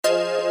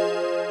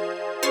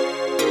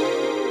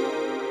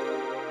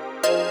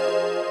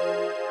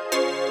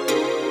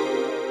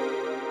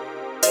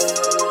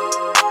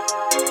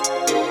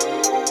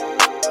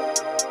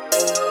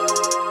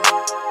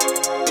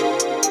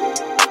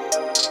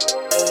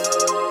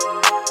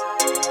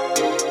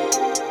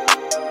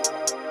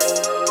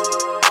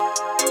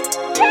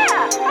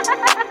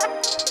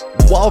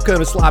Welcome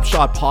to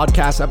Slapshot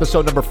Podcast,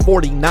 episode number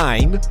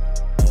 49.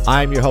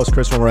 I'm your host,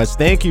 Chris Ramirez.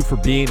 Thank you for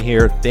being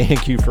here.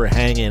 Thank you for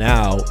hanging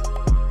out.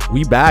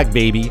 We back,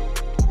 baby.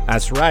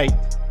 That's right.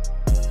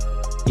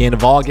 The end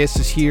of August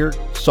is here.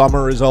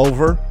 Summer is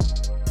over.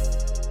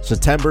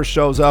 September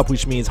shows up,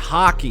 which means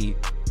hockey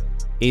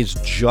is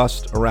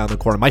just around the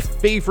corner. My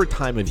favorite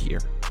time of year.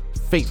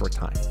 Favorite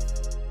time.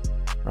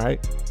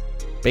 Right?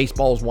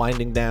 Baseball is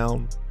winding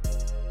down.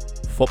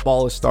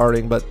 Football is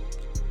starting, but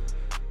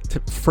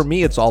for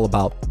me, it's all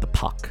about the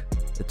puck.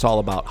 It's all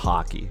about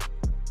hockey.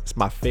 It's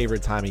my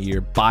favorite time of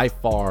year by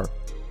far.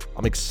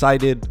 I'm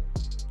excited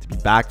to be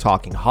back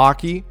talking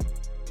hockey.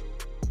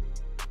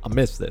 I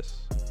miss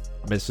this.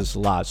 I miss this a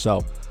lot.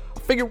 So I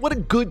figured what a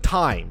good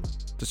time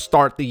to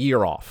start the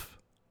year off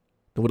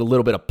with a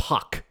little bit of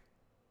puck.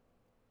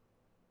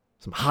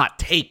 Some hot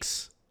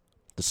takes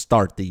to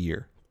start the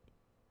year.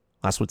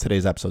 That's what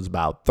today's episode is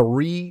about.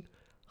 Three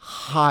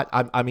hot,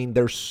 I mean,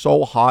 they're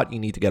so hot you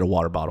need to get a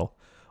water bottle.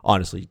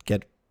 Honestly,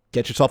 get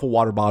yourself a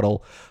water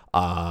bottle,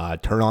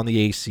 turn on the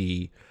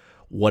AC,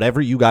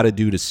 whatever you got to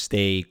do to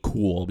stay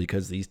cool,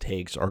 because these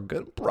takes are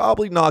going to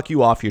probably knock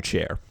you off your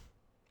chair.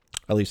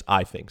 At least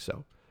I think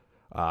so.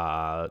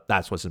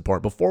 That's what's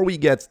important. Before we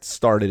get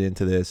started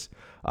into this,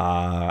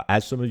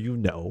 as some of you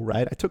know,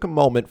 right, I took a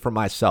moment for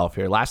myself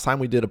here. Last time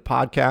we did a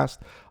podcast,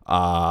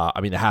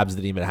 the Habs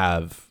didn't even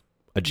have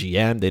a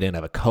GM. They didn't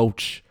have a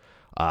coach.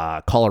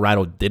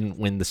 Colorado didn't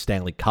win the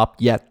Stanley Cup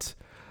yet.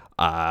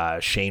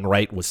 Shane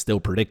Wright was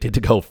still predicted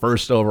to go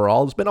first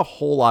overall. There's been a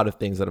whole lot of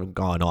things that have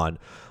gone on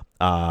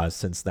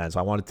since then. So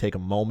I want to take a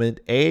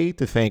moment, to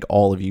thank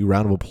all of you.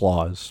 Round of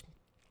applause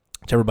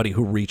to everybody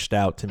who reached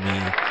out to me.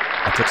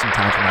 I took some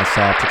time for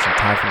myself, took some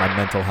time for my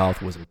mental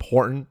health. It was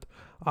important.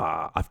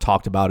 I've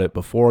talked about it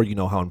before. You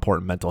know how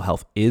important mental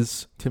health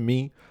is to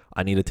me.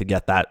 I needed to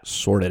get that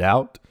sorted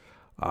out.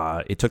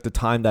 It took the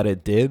time that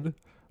it did,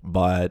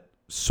 but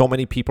so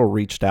many people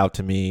reached out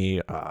to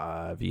me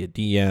via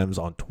DMs,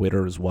 on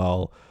Twitter as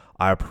well.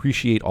 I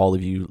appreciate all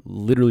of you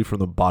literally from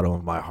the bottom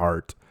of my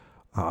heart.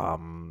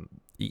 I'm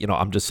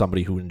just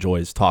somebody who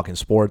enjoys talking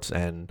sports,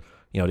 and,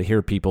 to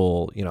hear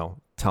people,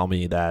 tell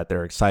me that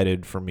they're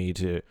excited for me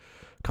to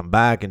come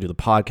back and do the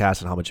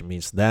podcast and how much it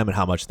means to them and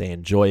how much they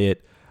enjoy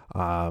it,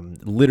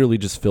 literally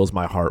just fills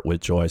my heart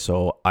with joy.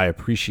 So I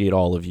appreciate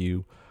all of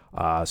you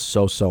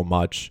so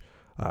much.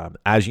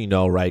 As you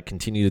know, right,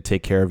 continue to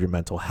take care of your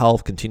mental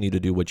health, continue to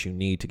do what you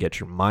need to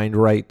get your mind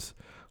right.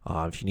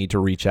 If you need to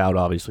reach out,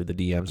 obviously the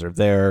DMs are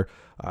there.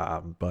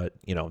 But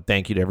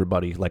thank you to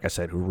everybody, like I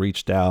said, who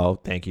reached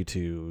out. Thank you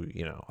to,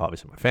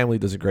 obviously my family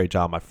does a great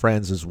job, my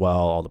friends as well,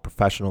 all the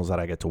professionals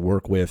that I get to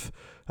work with,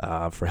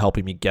 for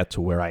helping me get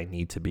to where I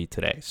need to be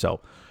today.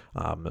 So,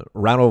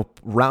 round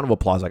of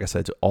applause, like I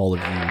said, to all of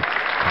you,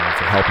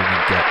 for helping me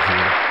get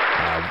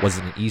here.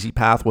 Wasn't an easy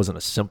path, wasn't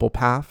a simple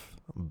path,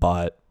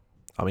 but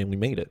we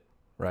made it,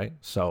 right?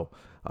 So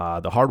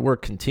the hard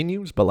work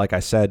continues, but like I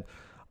said,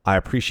 I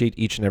appreciate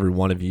each and every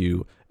one of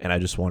you, and I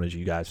just wanted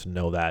you guys to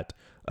know that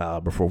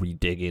before we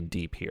dig in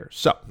deep here.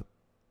 So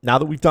now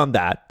that we've done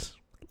that,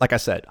 like I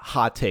said,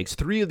 hot takes,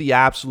 3 of the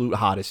absolute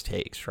hottest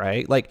takes,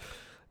 right?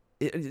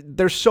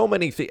 There's so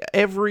many things.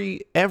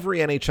 Every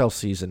NHL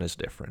season is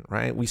different,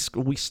 right? We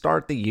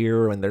start the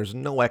year and there's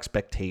no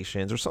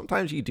expectations, or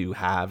sometimes you do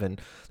have, and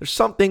there's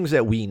some things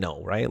that we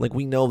know, right? Like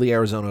we know the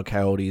Arizona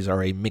Coyotes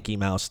are a Mickey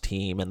Mouse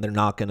team and they're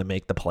not going to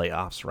make the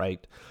playoffs,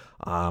 right?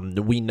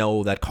 We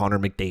know that Connor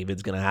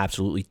McDavid's going to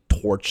absolutely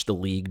torch the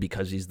league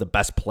because he's the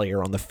best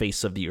player on the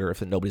face of the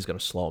earth and nobody's going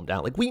to slow him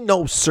down. Like we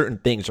know certain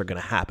things are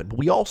going to happen, but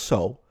we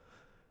also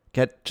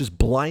get just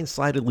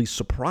blindsidedly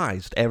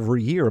surprised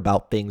every year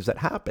about things that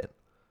happen.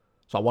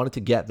 So I wanted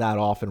to get that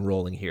off and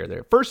rolling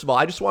here. First of all,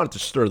 I just wanted to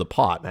stir the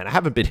pot, man. I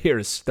haven't been here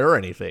to stir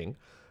anything,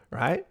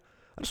 right?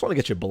 I just want to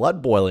get your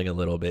blood boiling a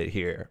little bit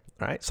here,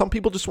 right? Some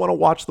people just want to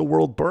watch the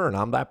world burn.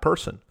 I'm that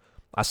person.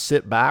 I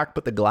sit back,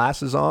 put the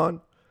glasses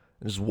on,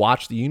 and just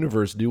watch the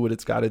universe do what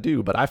it's got to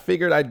do. But I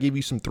figured I'd give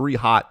you some 3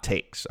 hot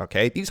takes,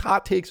 okay? These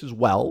hot takes as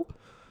well,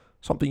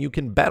 something you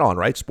can bet on,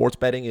 right? Sports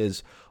betting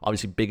is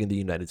obviously big in the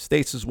United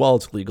States as well.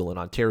 It's legal in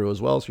Ontario as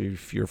well. So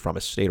if you're from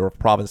a state or a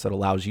province that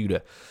allows you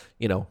to,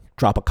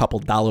 drop a couple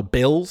dollar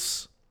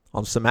bills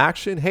on some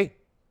action, hey,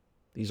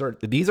 these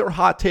are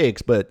hot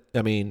takes, but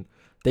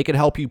they can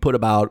help you put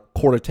about a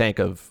quarter tank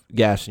of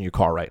gas in your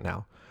car right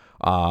now.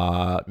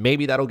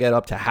 Maybe that'll get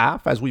up to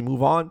half as we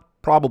move on.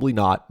 Probably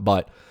not,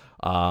 but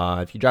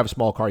if you drive a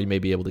small car, you may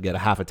be able to get a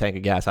half a tank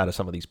of gas out of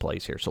some of these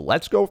plays here. So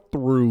let's go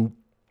through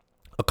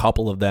a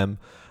couple of them.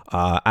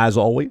 As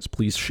always,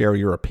 please share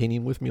your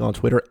opinion with me on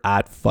Twitter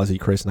at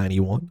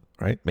FuzzyChris91,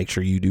 right? Make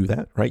sure you do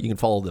that, right? You can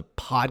follow the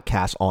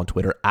podcast on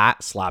Twitter at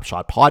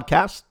Slapshot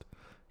Podcast.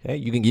 Okay,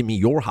 you can give me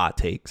your hot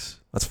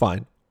takes. That's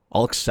fine.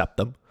 I'll accept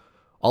them.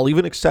 I'll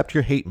even accept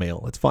your hate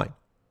mail. That's fine.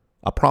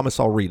 I promise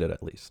I'll read it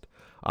at least.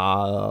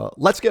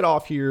 Let's get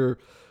off here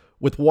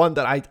with one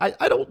that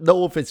I don't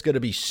know if it's going to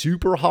be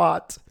super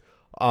hot,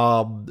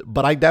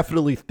 but I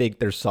definitely think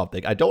there's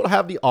something. I don't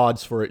have the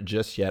odds for it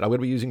just yet. I'm going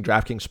to be using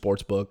DraftKings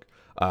Sportsbook.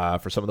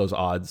 for some of those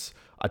odds.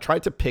 I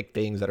tried to pick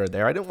things that are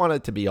there. I didn't want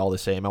it to be all the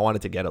same. I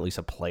wanted to get at least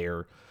a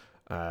player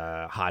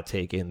hot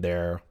take in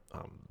there.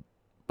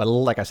 But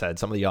like I said,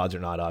 some of the odds are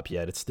not up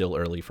yet. It's still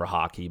early for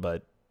hockey,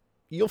 but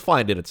you'll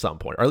find it at some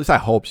point, or at least I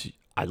hope.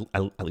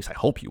 At least I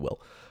hope you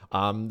will.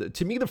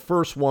 To me, the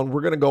first one,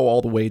 we're going to go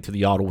all the way to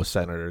the Ottawa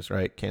Senators,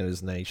 right?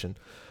 Canada's nation.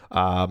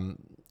 And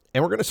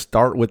we're going to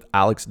start with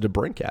Alex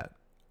DeBrincat.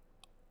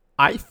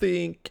 I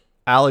think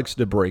Alex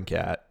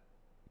DeBrincat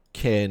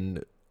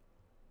can,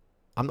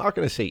 I'm not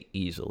going to say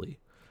easily,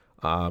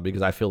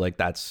 because I feel like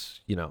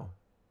that's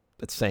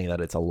saying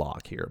that it's a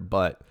lock here.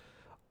 But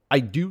I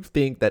do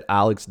think that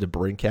Alex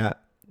DeBrincat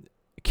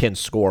can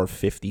score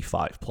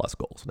 55 plus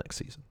goals next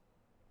season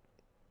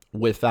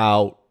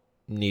without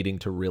needing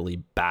to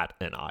really bat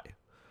an eye.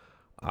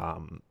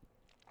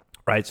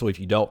 Right, so if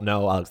you don't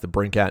know, Alex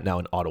DeBrincat, now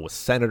an Ottawa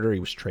Senator. He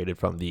was traded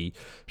from the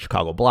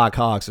Chicago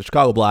Blackhawks. The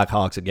Chicago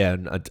Blackhawks,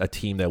 again, a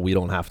team that we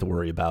don't have to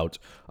worry about.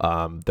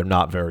 They're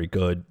not very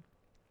good.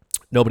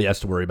 Nobody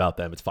has to worry about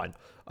them. It's fine.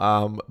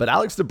 But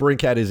Alex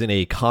DeBrincat is in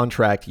a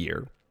contract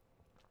year.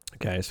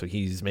 Okay, so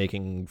he's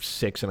making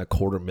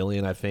 $6.25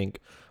 million, I think.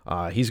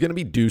 He's going to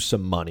be due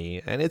some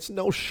money, and it's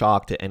no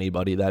shock to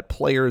anybody that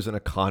players in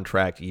a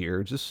contract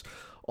year just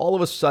all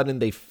of a sudden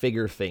they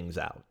figure things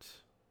out,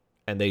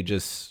 and they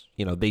just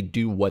they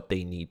do what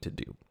they need to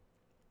do.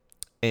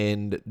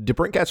 And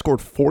DeBrincat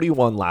scored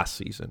 41 last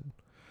season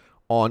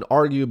on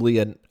arguably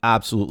an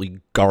absolutely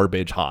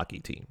garbage hockey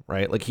team,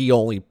 right? Like he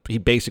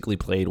basically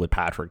played with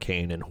Patrick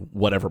Kane and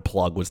whatever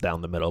plug was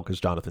down the middle because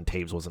Jonathan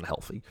Toews wasn't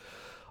healthy.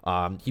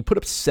 He put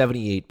up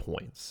 78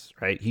 points,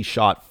 right? He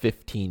shot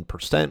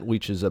 15%,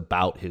 which is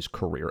about his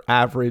career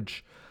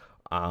average.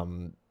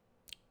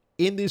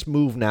 In this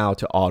move now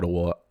to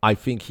Ottawa, I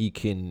think he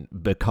can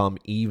become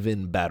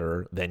even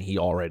better than he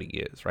already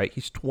is, right?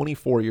 He's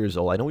 24 years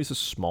old. I know he's a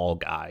small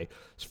guy.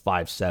 He's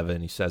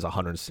 5'7". He says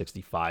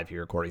 165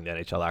 here, according to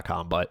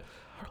NHL.com. But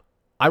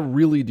I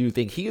really do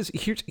think he is.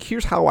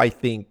 Here's how I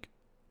think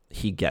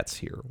he gets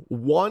here.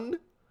 One,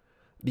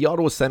 the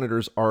Ottawa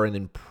Senators are an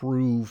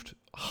improved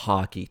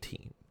hockey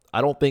team. I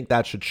don't think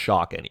that should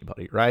shock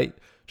anybody, right?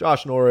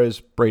 Josh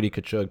Norris, Brady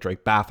Tkachuk,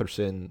 Drake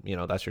Batherson,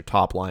 that's your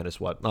top line is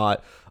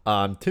whatnot.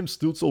 Tim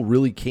Stützle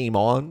really came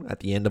on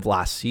at the end of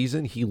last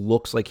season. He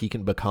looks like he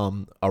can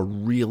become a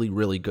really,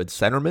 really good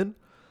centerman.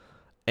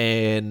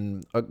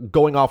 And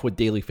going off what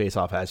Daily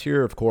Faceoff has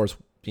here, of course,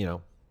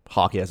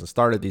 hockey hasn't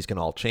started. These can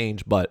all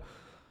change. But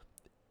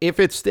if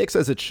it sticks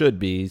as it should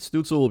be,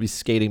 Stützle will be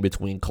skating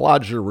between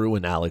Claude Giroux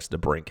and Alex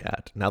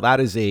DeBrincat. Now, that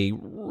is a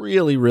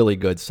really, really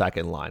good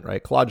second line,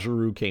 right? Claude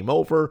Giroux came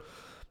over.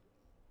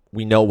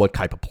 We know what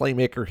type of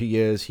playmaker he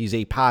is. He's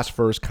a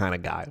pass-first kind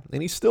of guy.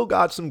 And he's still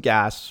got some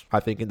gas,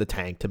 I think, in the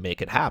tank to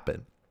make it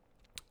happen.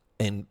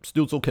 And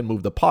Stützle can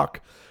move the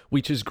puck,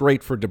 which is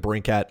great for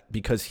DeBrincat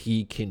because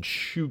he can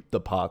shoot the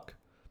puck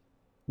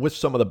with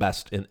some of the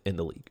best in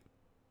the league.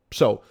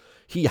 So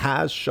he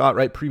has shot,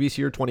 right, previous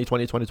year,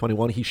 2020,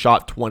 2021, he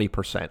shot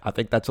 20%. I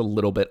think that's a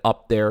little bit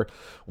up there.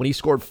 When he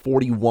scored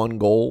 41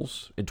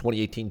 goals in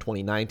 2018,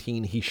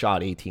 2019, he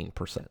shot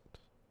 18%.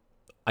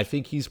 I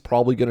think he's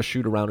probably going to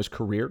shoot around his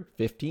career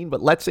 15,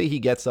 but let's say he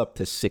gets up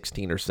to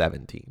 16 or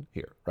 17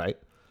 here, right?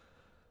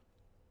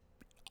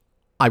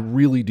 I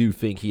really do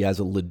think he has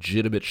a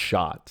legitimate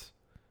shot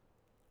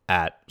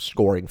at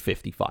scoring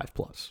 55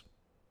 plus.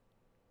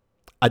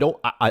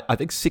 I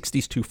think 60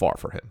 is too far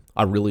for him.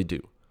 I really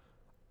do.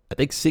 I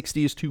think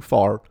 60 is too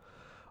far.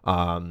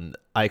 I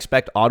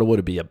expect Ottawa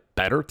to be a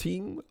better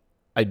team.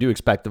 I do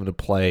expect them to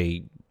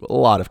play a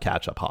lot of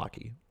catch-up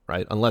hockey,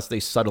 right? Unless they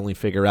suddenly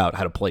figure out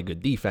how to play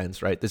good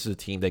defense, right? This is a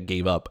team that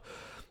gave up,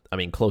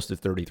 close to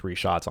 33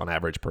 shots on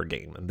average per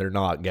game, and they're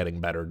not getting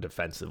better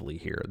defensively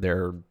here.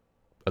 They're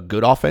a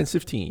good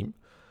offensive team.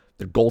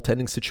 Their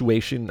goaltending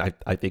situation,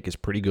 I think, is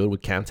pretty good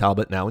with Cam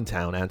Talbot now in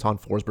town. Anton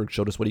Forsberg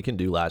showed us what he can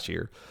do last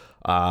year.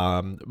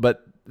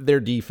 But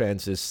their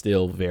defense is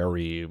still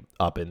very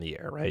up in the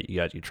air, right? You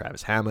got your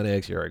Travis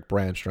Hamonic, your Eric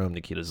Brandstrom,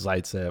 Nikita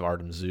Zaitsev,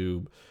 Artem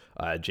Zub.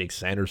 Jake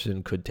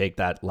Sanderson could take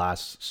that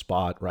last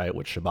spot, right,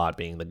 with Shabbat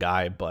being the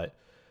guy. But,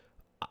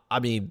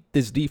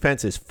 this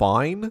defense is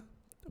fine,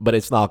 but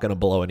it's not going to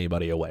blow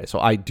anybody away. So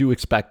I do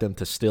expect them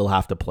to still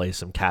have to play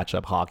some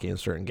catch-up hockey in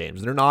certain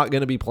games. They're not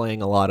going to be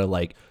playing a lot of,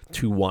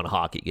 2-1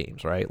 hockey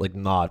games, right?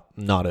 Not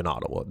in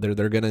Ottawa.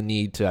 They're going to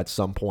need to, at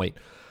some point,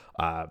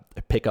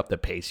 pick up the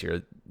pace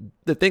here.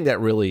 The thing that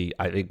really,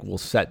 I think, will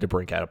set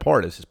DeBrincat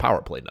apart is his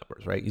power play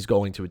numbers, right? He's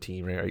going to a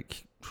team,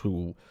 right,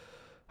 who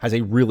has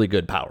a really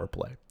good power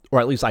play. Or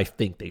at least I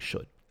think they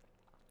should.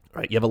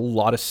 Right? You have a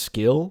lot of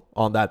skill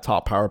on that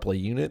top power play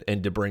unit,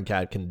 and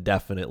DeBrincat can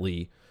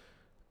definitely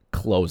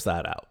close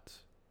that out.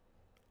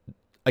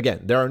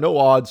 Again, there are no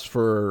odds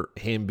for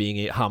him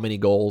being how many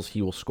goals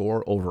he will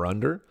score over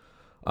under.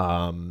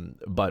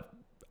 But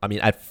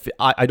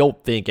I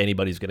don't think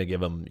anybody's going to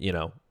give him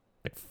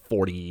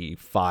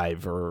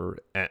 45 or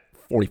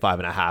 45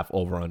 and a half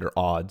over under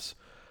odds.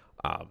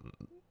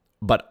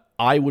 But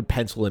I would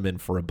pencil him in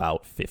for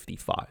about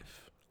 55.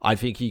 I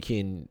think he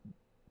can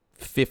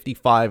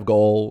 55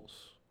 goals,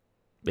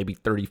 maybe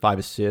 35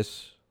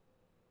 assists,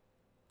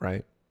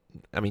 right?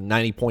 I mean,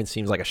 90 points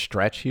seems like a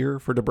stretch here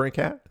for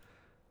DeBrincat,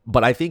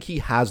 but I think he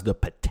has the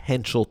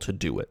potential to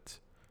do it,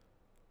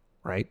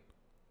 right?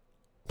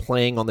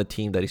 Playing on the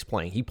team that he's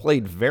playing. He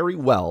played very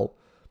well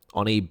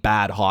on a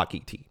bad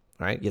hockey team,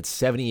 right? He had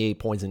 78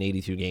 points in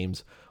 82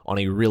 games on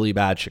a really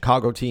bad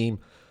Chicago team.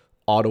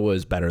 Ottawa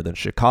is better than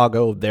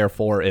Chicago.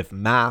 Therefore, if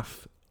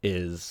math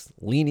is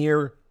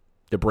linear,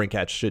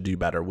 DeBrincat should do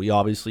better. We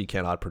obviously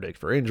cannot predict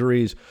for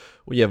injuries.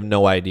 We have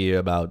no idea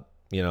about,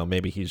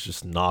 maybe he's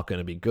just not going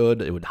to be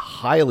good. It would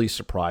highly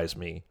surprise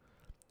me,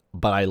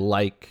 but I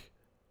like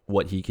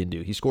what he can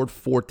do. He scored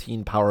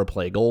 14 power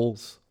play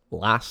goals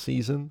last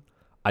season.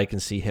 I can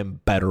see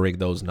him bettering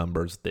those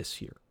numbers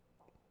this year,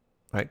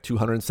 right?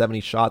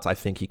 270 shots. I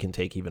think he can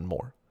take even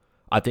more.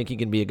 I think he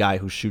can be a guy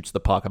who shoots the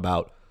puck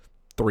about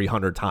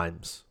 300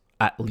 times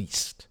at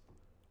least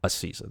a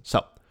season.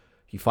 So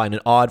you find an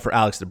odd for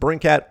Alex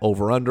DeBrincat,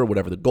 over under,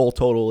 whatever the goal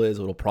total is,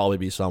 it'll probably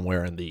be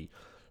somewhere in the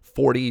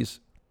 40s.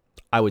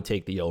 I would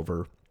take the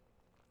over.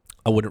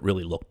 I wouldn't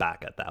really look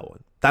back at that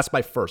one. That's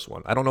my first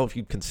one. I don't know if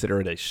you'd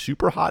consider it a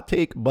super hot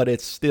take, but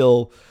it's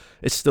still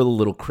a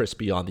little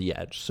crispy on the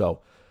edge.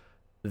 So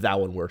that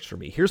one works for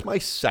me. Here's my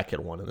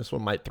second one, and this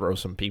one might throw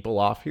some people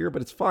off here,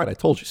 but it's fine. I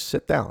told you,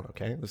 sit down,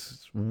 okay?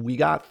 We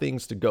got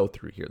things to go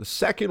through here. The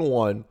second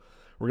one,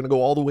 we're going to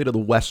go all the way to the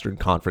Western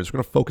Conference. We're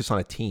going to focus on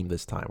a team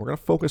this time. We're going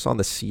to focus on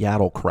the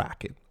Seattle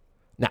Kraken.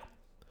 Now,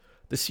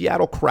 the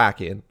Seattle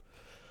Kraken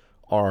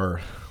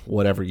are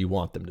whatever you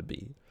want them to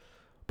be.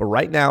 But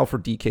right now for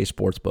DK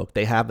Sportsbook,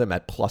 they have them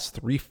at plus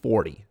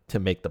 340 to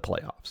make the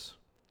playoffs.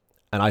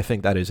 And I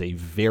think that is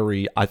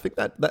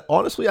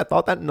honestly, I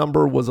thought that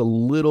number was a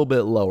little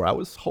bit lower. I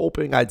was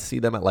hoping I'd see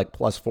them at like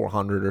plus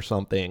 400 or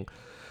something,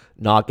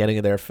 not getting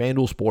it there.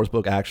 FanDuel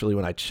Sportsbook, actually,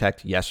 when I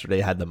checked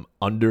yesterday, had them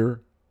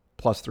under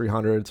plus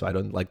 300, so I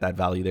don't like that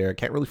value there. I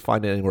can't really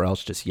find it anywhere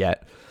else just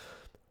yet.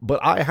 But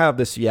I have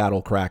the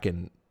Seattle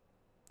Kraken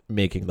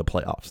making the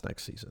playoffs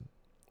next season.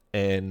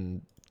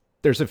 And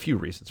there's a few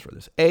reasons for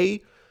this.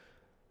 A,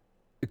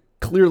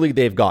 clearly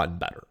they've gotten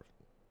better.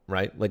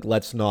 Right? Like,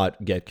 let's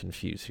not get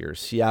confused here.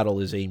 Seattle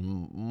is a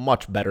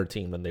much better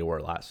team than they were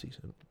last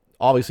season.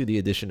 Obviously, the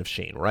addition of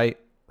Shane Wright,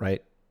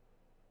 right,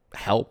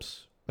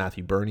 helps.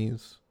 Matthew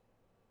Bernies,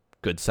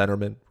 good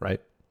centerman, right?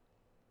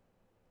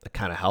 That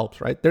kind of helps,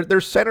 right?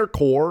 Their center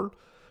core,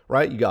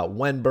 right? You got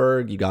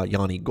Wenberg, you got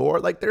Yanni Gore.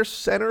 Like, their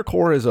center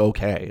core is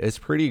okay. It's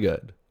pretty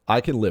good.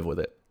 I can live with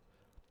it.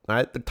 All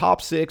right, the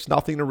top six,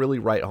 nothing to really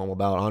write home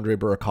about. Andre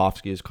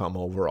Burakovsky has come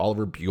over.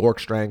 Oliver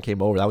Bjorkstrand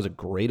came over. That was a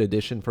great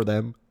addition for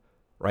them.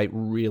 Right?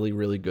 Really,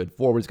 really good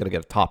forward. He's going to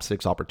get a top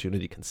six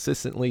opportunity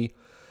consistently.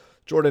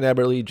 Jordan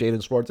Eberle,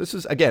 Jaden Schwartz. This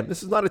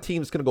is not a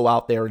team that's going to go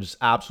out there and just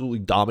absolutely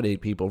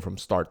dominate people from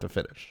start to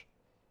finish.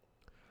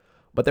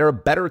 But they're a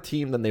better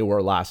team than they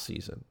were last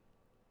season.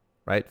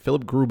 Right?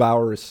 Philip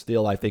Grubauer is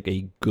still, I think,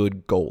 a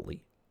good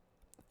goalie.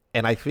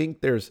 And I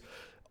think their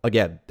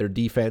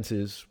defense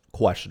is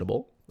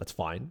questionable. That's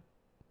fine.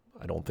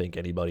 I don't think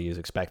anybody is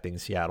expecting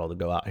Seattle to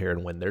go out here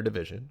and win their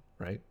division.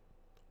 Right?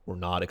 We're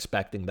not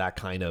expecting that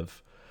kind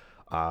of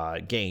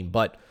game,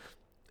 but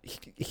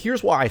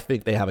here's why I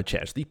think they have a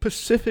chance. The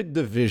Pacific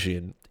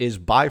Division is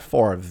by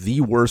far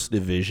the worst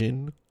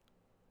division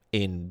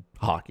in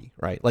hockey,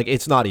 right? Like,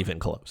 it's not even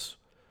close,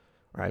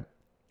 right?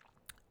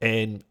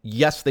 And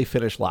yes, they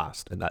finished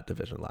last in that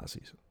division last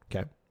season,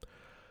 okay?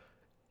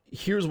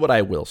 Here's what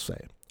I will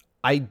say.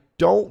 I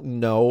don't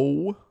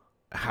know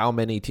how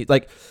many teams,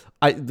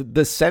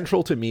 the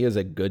Central to me is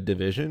a good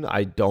division.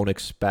 I don't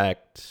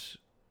expect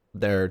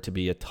there to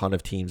be a ton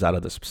of teams out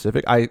of the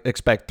Pacific. I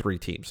expect 3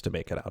 teams to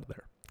make it out of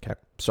there. Okay.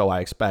 So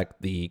I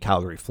expect the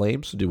Calgary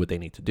Flames to do what they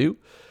need to do.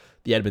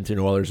 The Edmonton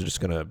Oilers are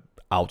just going to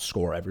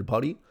outscore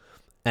everybody.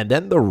 And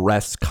then the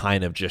rest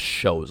kind of just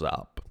shows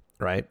up,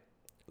 right?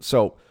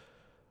 So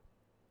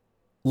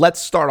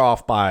let's start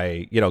off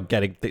by,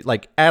 getting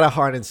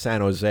Anaheim and San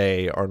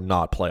Jose are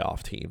not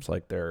playoff teams.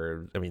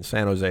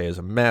 San Jose is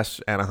a mess.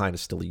 Anaheim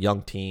is still a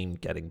young team,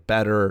 getting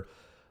better.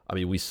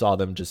 We saw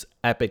them just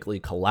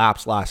epically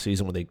collapse last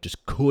season when they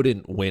just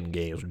couldn't win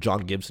games.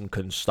 John Gibson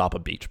couldn't stop a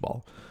beach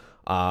ball.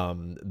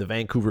 The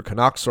Vancouver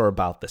Canucks are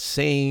about the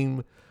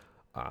same.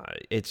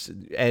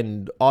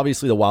 And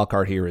obviously the wild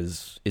card here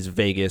is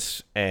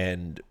Vegas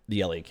and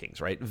the LA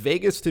Kings, right?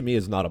 Vegas to me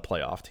is not a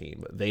playoff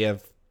team.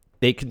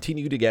 They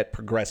continue to get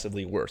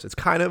progressively worse. It's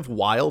kind of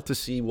wild to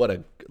see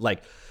when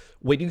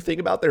you think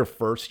about their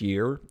first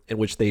year in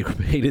which they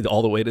made it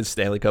all the way to the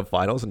Stanley Cup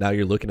Finals, and now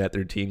you're looking at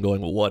their team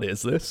going, well, what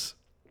is this?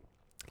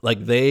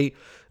 Like, they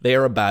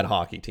are a bad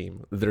hockey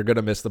team. They're going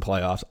to miss the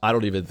playoffs. I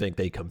don't even think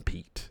they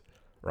compete,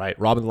 right?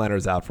 Robin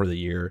Lehner's out for the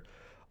year.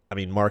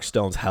 Mark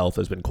Stone's health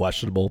has been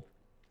questionable.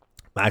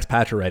 Max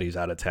Pacioretty's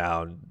out of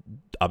town.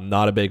 I'm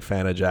not a big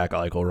fan of Jack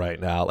Eichel right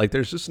now.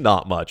 There's just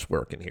not much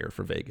working here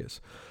for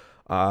Vegas.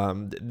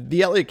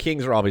 The LA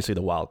Kings are obviously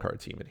the wild card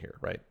team in here,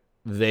 right?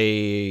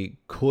 They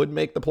could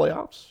make the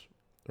playoffs,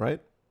 right?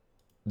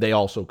 They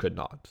also could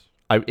not.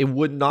 It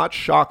would not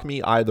shock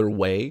me either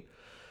way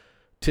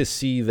to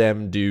see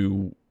them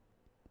do,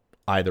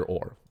 either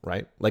or,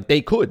 right? Like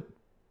they could.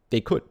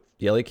 The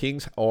LA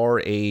Kings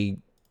are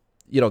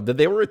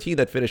they were a team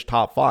that finished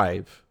top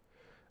 5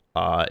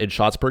 in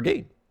shots per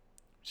game.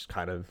 Which is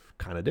kind of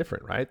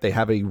different, right? They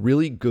have a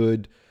really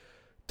good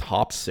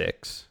top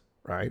 6,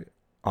 right?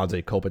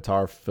 Anze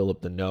Kopitar,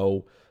 Philip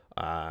Deneau,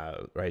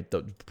 right?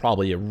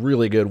 Probably a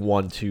really good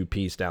 1-2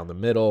 piece down the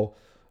middle.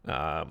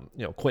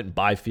 Quentin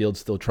Byfield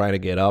still trying to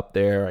get up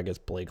there. I guess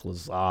Blake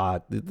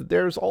Lizotte.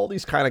 There's all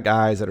these kind of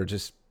guys that are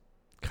just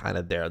kind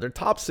of there. Their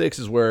top 6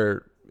 is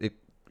where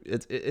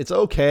it's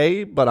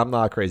okay, but I'm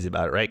not crazy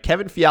about it, right?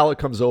 Kevin Fiala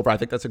comes over. I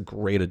think that's a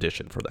great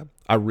addition for them.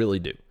 I really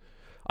do.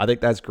 I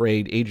think that's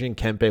great. Adrian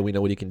Kempe, we know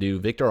what he can do.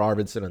 Victor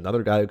Arvidsson,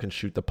 another guy who can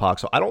shoot the puck.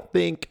 So I don't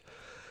think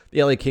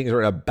the LA Kings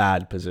are in a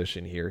bad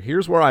position here.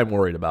 Here's where I'm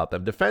worried about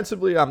them.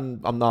 Defensively, I'm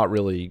not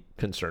really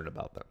concerned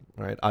about them,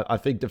 right? I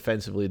think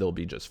defensively they'll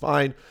be just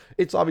fine.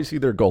 It's obviously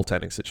their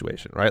goaltending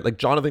situation, right? Like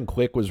Jonathan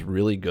Quick was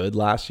really good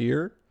last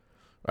year,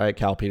 right?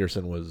 Cal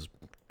Peterson was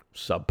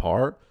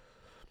subpar.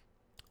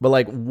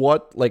 But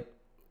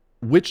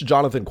which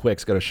Jonathan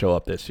Quick's going to show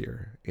up this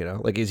year?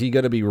 Like, is he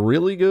going to be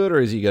really good or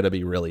is he going to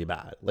be really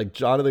bad? Like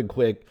Jonathan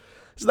Quick,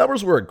 his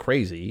numbers were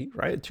crazy,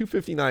 right?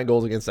 259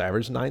 goals against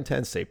average,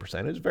 910 save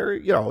percentage.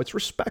 Very, it's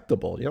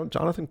respectable.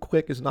 Jonathan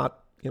Quick is not,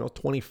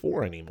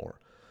 24 anymore.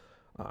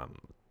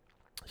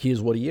 He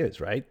is what he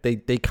is, right?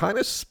 They kind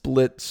of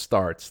split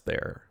starts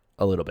there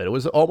a little bit. It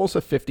was almost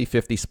a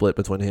 50-50 split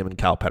between him and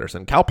Cal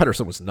Peterson. Cal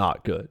Peterson was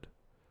not good.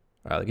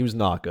 Right? Like he was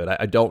not good.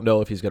 I don't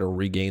know if he's going to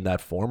regain that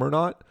form or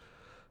not.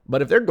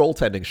 But if their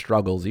goaltending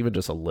struggles even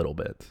just a little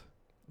bit,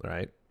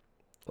 right?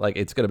 Like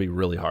it's going to be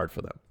really hard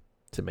for them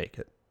to make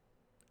it.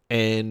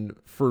 And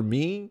for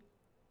me,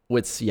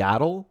 with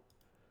Seattle,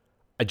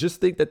 I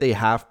just think that they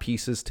have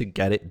pieces to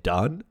get it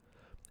done.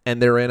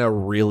 And they're in a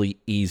really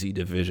easy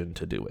division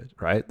to do it,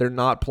 right? They're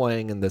not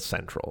playing in the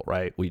Central,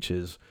 right? Which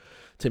is,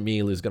 to me,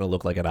 is going to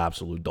look like an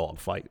absolute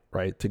dogfight,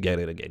 right? To get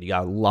it again. You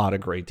got a lot of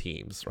great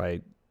teams,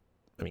 right?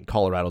 I mean,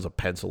 Colorado's a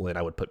pencil in.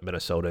 I would put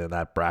Minnesota in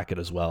that bracket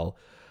as well.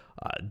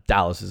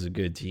 Dallas is a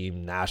good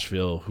team.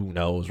 Nashville, who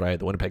knows, right?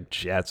 The Winnipeg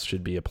Jets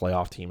should be a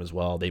playoff team as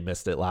well. They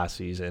missed it last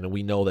season. And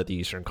we know that the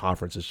Eastern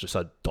Conference is just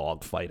a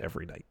dogfight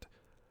every night.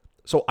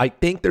 So I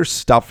think there's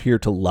stuff here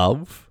to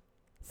love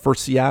for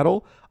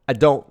Seattle. I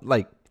don't,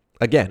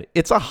 again,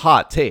 it's a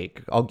hot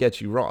take. I'll get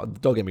you wrong.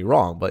 Don't get me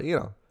wrong. But,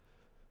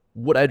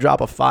 would I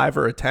drop a 5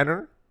 or a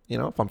 10er?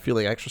 If I'm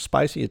feeling extra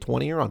spicy, a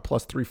 20er on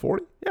plus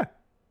 340? Yeah,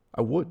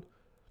 I would.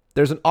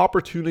 There's an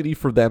opportunity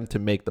for them to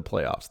make the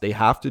playoffs. They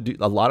have to do,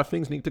 a lot of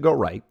things need to go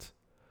right,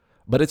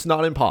 but it's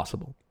not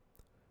impossible.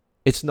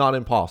 It's not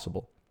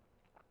impossible.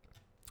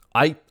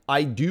 I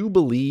do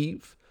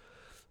believe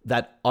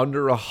that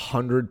under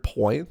 100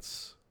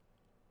 points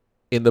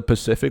in the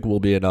Pacific will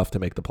be enough to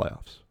make the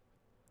playoffs,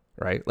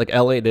 right? Like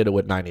LA did it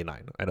with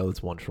 99. I know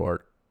it's one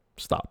short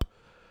stop.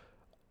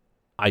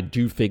 I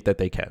do think that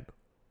they can.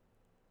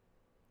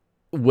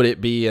 Would it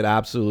be an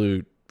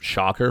absolute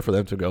shocker for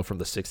them to go from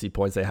the 60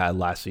 points they had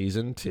last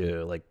season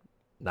to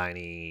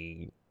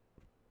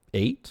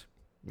 98?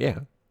 Yeah.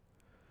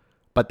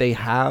 But they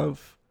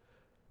have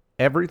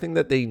everything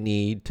that they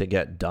need to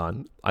get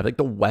done. I think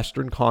the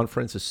Western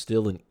Conference is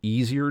still an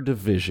easier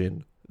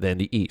division than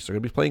the East. They're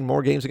going to be playing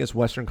more games against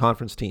Western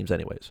Conference teams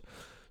anyways.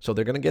 So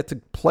they're going to get to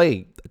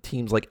play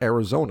teams like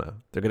Arizona.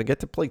 They're going to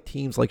get to play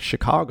teams like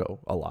Chicago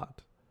a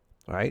lot.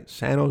 All right?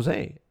 San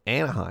Jose,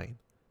 Anaheim,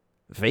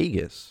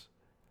 Vegas.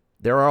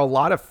 There are a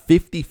lot of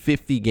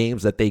 50-50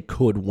 games that they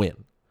could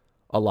win.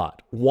 A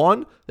lot.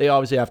 One, they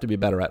obviously have to be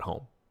better at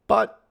home.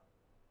 But,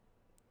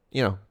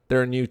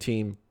 they're a new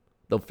team.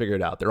 They'll figure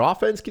it out. Their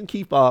offense can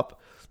keep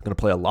up. They're going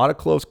to play a lot of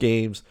close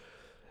games.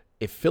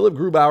 If Philip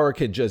Grubauer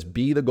can just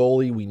be the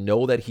goalie we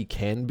know that he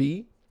can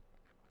be,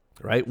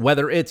 right?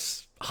 Whether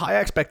it's high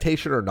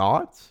expectation or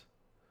not,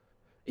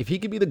 if he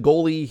can be the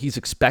goalie he's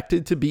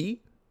expected to be,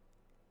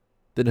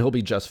 then he'll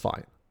be just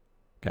fine.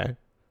 Okay?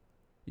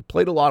 He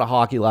played a lot of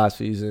hockey last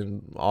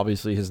season.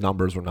 Obviously, his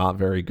numbers were not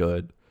very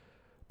good.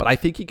 But I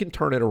think he can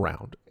turn it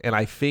around. And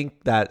I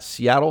think that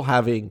Seattle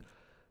having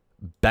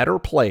better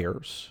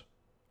players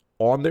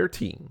on their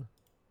team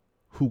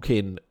who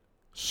can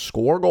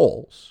score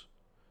goals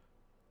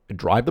and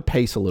drive the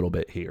pace a little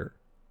bit here,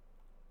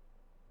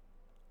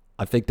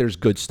 I think there's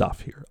good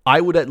stuff here.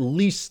 I would at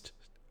least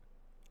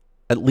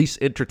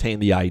entertain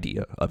the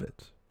idea of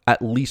it.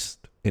 At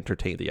least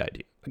entertain the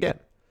idea. Again,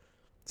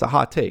 it's a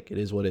hot take. It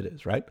is what it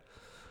is, right?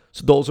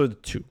 So those are the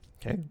two,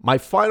 okay? My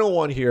final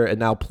one here, and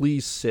now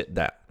please sit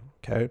down,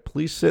 okay?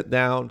 Please sit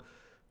down.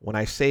 When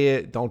I say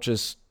it, don't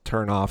just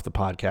turn off the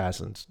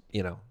podcast and,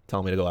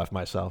 tell me to go after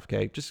myself,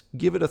 okay? Just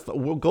give it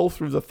we'll go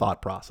through the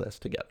thought process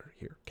together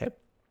here, okay?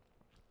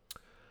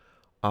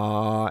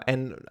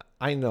 And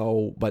I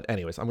know, but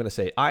anyways, I'm going to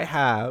say I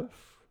have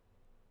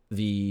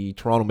the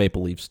Toronto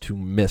Maple Leafs to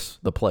miss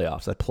the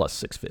playoffs at plus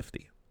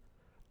 650.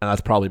 And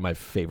that's probably my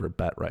favorite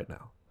bet right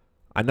now.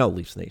 I know,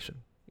 Leafs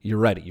Nation. You're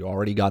ready. You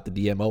already got the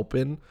DM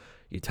open.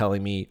 You're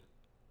telling me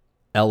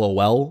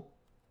LOL,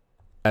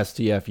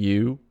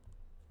 STFU,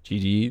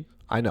 GG.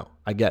 I know.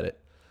 I get it.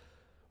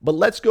 But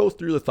let's go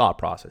through the thought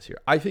process here.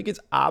 I think it's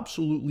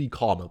absolutely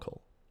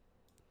comical,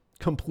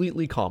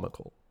 completely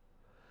comical,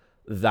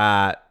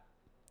 that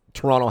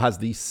Toronto has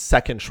the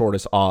second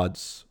shortest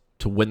odds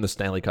to win the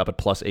Stanley Cup at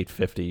plus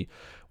 850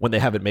 when they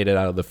haven't made it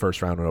out of the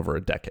first round in over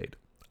a decade.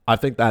 I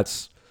think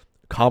that's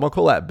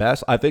comical at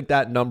best. I think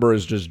that number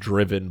is just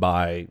driven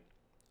by,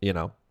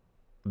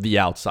 the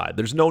outside.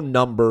 There's no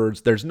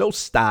numbers. There's no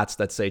stats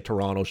that say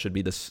Toronto should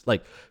be this.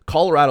 Like,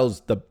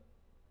 Colorado's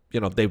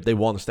they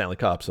won the Stanley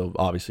Cup, so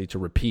obviously to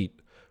repeat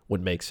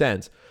would make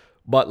sense.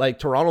 But like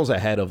Toronto's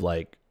ahead of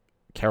like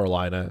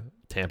Carolina,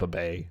 Tampa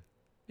Bay,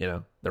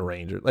 the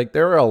Rangers. Like,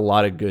 there are a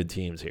lot of good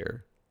teams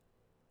here.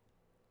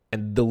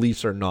 And the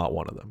Leafs are not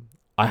one of them.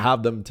 I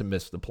have them to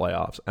miss the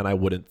playoffs, and I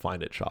wouldn't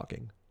find it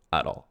shocking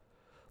at all.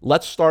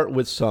 Let's start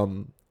with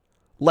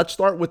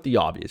the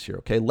obvious here,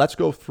 okay? Let's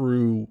go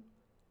through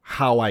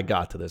how I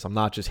got to this. I'm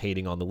not just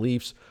hating on the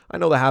Leafs. I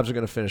know the Habs are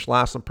going to finish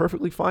last. I'm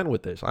perfectly fine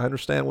with this. I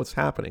understand what's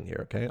happening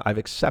here, okay? I've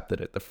accepted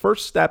it. The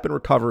first step in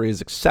recovery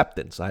is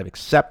acceptance. I've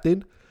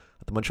accepted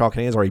that the Montreal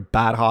Canadiens are a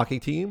bad hockey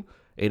team.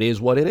 It is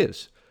what it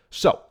is.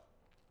 So,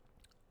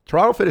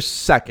 Toronto finished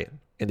second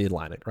in the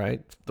Atlantic,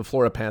 right? The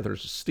Florida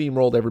Panthers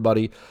steamrolled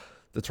everybody.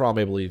 The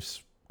Toronto Maple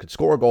Leafs could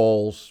score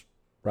goals,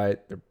 right?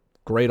 They're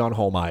great on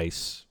home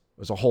ice.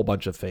 There's a whole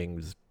bunch of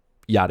things,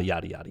 yada,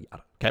 yada, yada,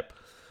 yada, okay?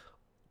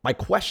 My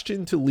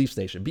question to Leafs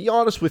Nation, be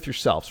honest with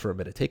yourselves for a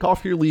minute. Take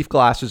off your Leaf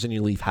glasses and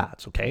your Leaf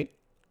hats, okay?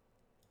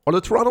 Are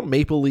the Toronto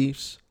Maple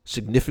Leafs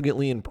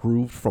significantly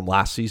improved from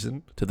last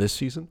season to this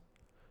season?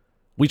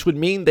 Which would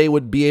mean they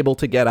would be able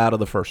to get out of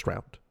the first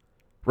round,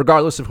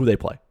 regardless of who they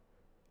play.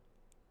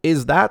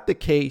 Is that the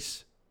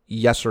case?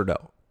 Yes or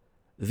no?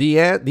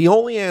 The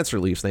only answer,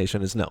 Leafs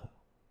Nation, is no.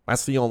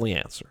 That's the only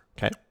answer,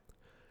 okay?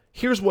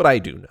 Here's what I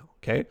do know,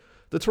 okay?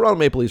 The Toronto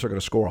Maple Leafs are going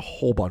to score a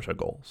whole bunch of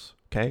goals,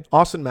 okay?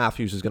 Austin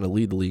Matthews is going to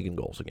lead the league in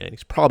goals again.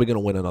 He's probably going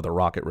to win another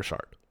Rocket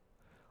Richard.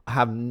 I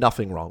have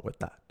nothing wrong with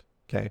that,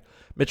 okay?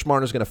 Mitch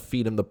Marner's going to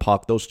feed him the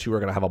puck. Those two are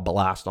going to have a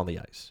blast on the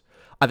ice.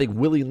 I think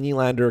Willie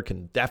Nylander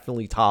can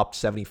definitely top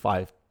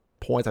 75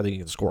 points. I think he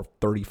can score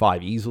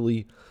 35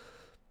 easily.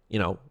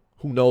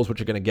 Who knows what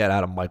you're going to get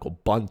out of Michael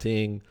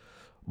Bunting.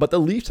 But the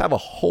Leafs have a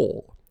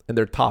hole in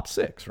their top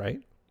six,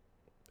 right?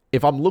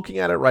 If I'm looking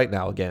at it right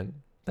now, again,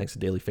 thanks to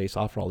Daily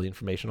Faceoff for all the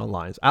information on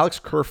lines, Alex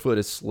Kerfoot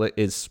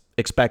is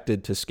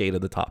expected to skate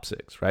in the top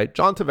six, right?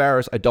 John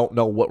Tavares, I don't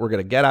know what we're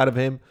going to get out of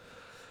him.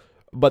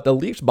 But the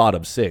Leafs'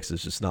 bottom six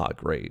is just not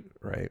great,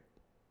 right?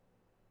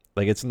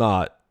 Like, it's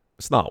not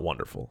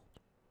wonderful.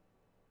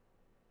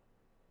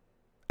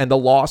 And the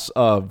loss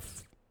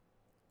of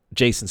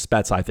Jason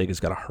Spezza, I think, is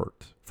going to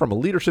hurt. From a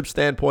leadership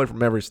standpoint,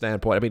 from every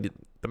standpoint. I mean,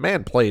 the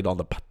man played on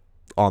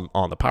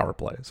the power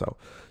play, so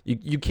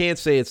you can't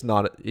say it's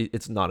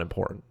not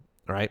important,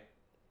 right?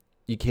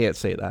 You can't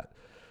say that.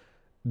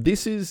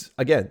 This is,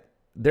 again,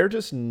 they're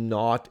just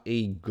not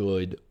a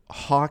good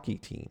hockey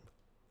team,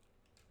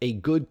 a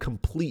good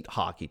complete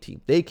hockey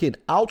team. They can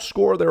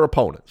outscore their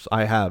opponents.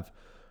 I have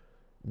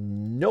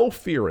no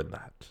fear in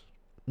that,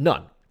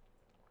 none.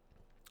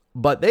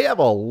 But they have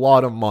a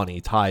lot of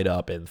money tied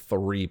up in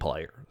three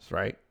players,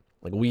 right?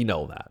 Like, we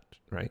know that,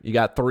 right? You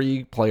got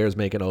three players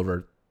making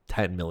over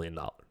 $10 million.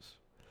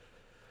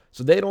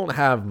 So they don't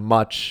have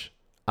much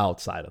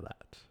outside of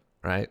that,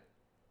 right?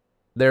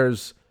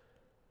 There's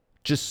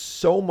just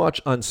so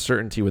much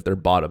uncertainty with their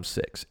bottom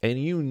six.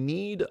 And you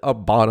need a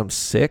bottom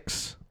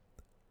six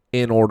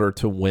in order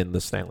to win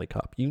the Stanley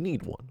Cup. You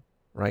need one,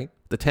 right?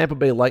 The Tampa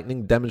Bay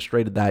Lightning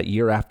demonstrated that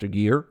year after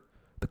year.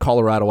 The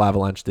Colorado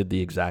Avalanche did the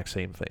exact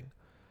same thing.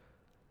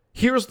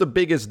 Here's the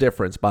biggest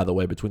difference, by the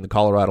way, between the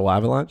Colorado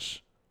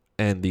Avalanche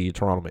and the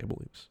Toronto Maple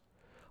Leafs.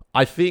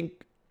 I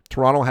think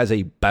Toronto has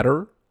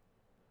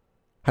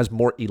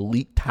more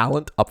elite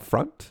talent up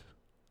front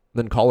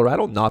than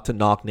Colorado. Not to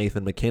knock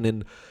Nathan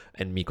MacKinnon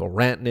and Mikko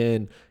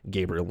Rantanen,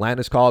 Gabriel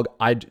Landeskog.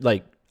 I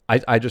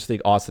just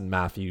think Austin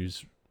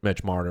Matthews,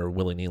 Mitch Marner,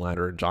 Willie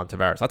Nylander, and John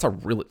Tavares, that's a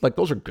really,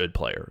 those are good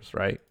players,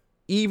 right?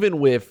 Even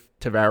with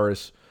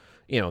Tavares,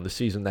 the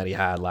season that he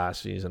had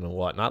last season and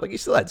whatnot, he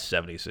still had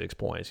 76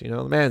 points.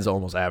 The man's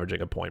almost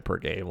averaging a point per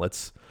game.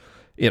 Let's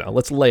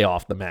lay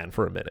off the man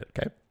for a minute,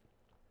 okay?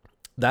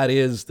 That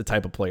is the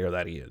type of player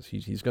that he is.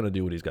 He's going to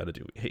do what he's got to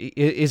do.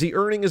 Is he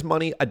earning his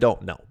money? I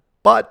don't know.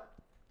 But,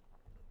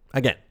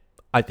 again,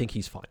 I think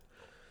he's fine.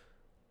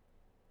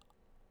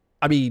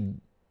 I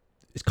mean,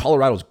 is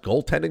Colorado's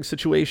goaltending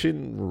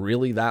situation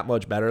really that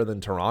much better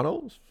than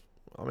Toronto's?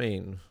 I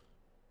mean,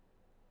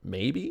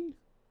 maybe.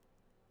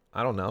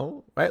 I don't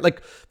know,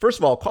 right? First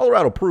of all,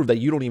 Colorado proved that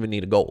you don't even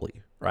need a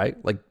goalie, right?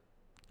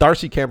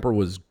 Darcy Kemper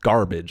was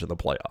garbage in the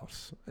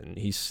playoffs, and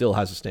he still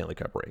has a Stanley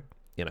Cup ring,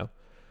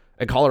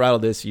 And Colorado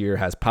this year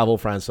has Pavel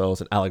Francouz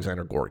and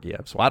Alexander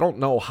Georgiev. So I don't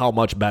know how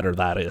much better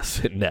that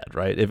is in net,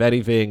 right? If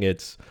anything,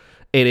 it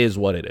is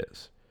what it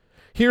is.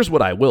 Here's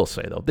what I will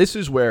say, though. This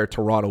is where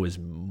Toronto is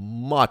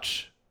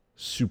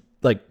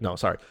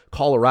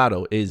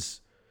Colorado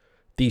is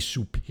the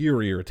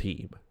superior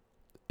team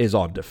is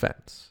on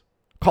defense.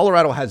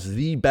 Colorado has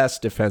the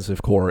best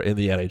defensive core in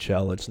the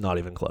NHL. It's not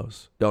even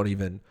close. Don't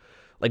even,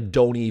 Like,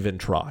 don't even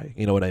try.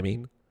 You know what I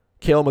mean?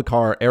 Cale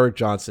Makar, Eric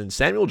Johnson,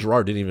 Samuel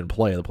Girard didn't even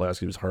play in the playoffs.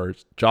 He was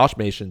hurt. Josh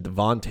Mason,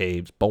 Devon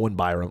Taves, Bowen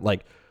Byram.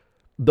 Like,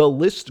 the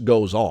list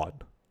goes on.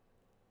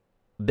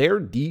 Their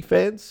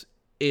defense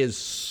is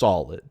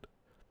solid.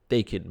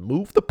 They can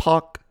move the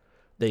puck.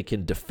 They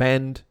can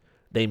defend.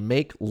 They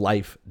make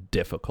life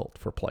difficult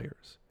for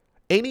players.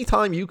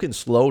 Anytime you can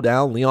slow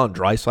down Leon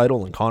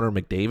Draisaitl and Connor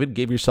McDavid,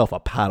 give yourself a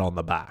pat on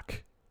the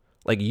back.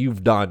 Like,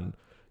 you've done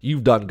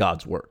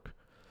God's work.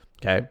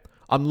 Okay?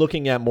 I'm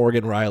looking at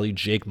Morgan Rielly,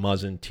 Jake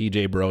Muzzin,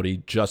 TJ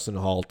Brody, Justin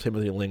Hall,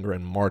 Timothy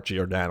Lindgren, Mark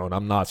Giordano, and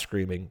I'm not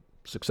screaming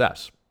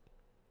success.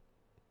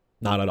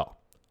 Not at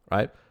all.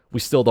 Right? We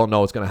still don't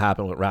know what's going to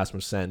happen with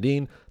Rasmus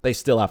Sandin. They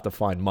still have to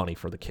find money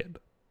for the kid.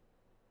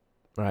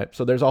 Right?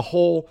 So there's a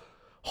whole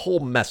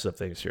mess of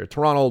things here.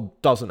 Toronto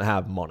doesn't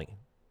have money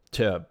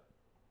to,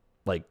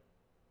 like,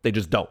 they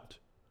just don't.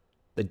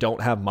 They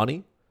don't have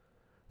money.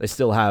 They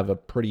still have a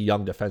pretty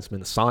young defenseman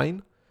to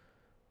sign.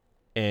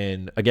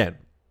 And again,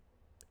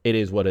 it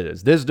is what it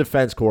is. This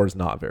defense core is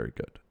not very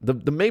good.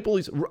 The Maple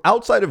Leafs,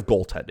 outside of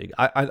goaltending,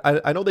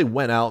 I know they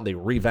went out and they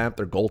revamped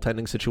their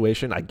goaltending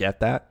situation. I get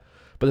that.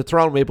 But the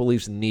Toronto Maple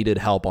Leafs needed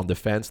help on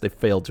defense. They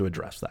failed to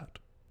address that.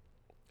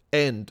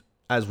 And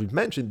as we've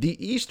mentioned,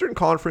 the Eastern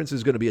Conference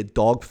is going to be a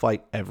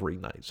dogfight every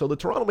night. So the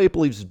Toronto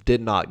Maple Leafs did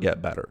not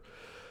get better.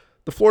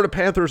 The Florida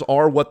Panthers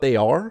are what they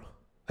are.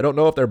 I don't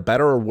know if they're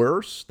better or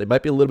worse. They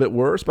might be a little bit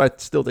worse, but I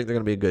still think they're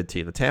going to be a good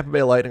team. The Tampa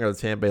Bay Lightning are the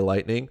Tampa Bay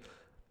Lightning.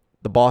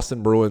 The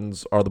Boston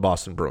Bruins are the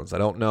Boston Bruins. I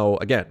don't know.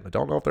 Again, I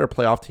don't know if they're a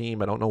playoff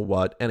team. I don't know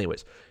what.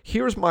 Anyways,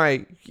 here's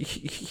my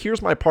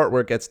part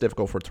where it gets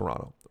difficult for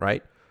Toronto,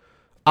 right?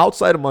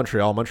 Outside of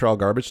Montreal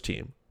garbage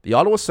team, the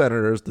Ottawa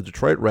Senators, the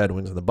Detroit Red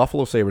Wings, and the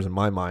Buffalo Sabres, in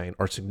my mind,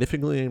 are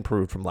significantly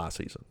improved from last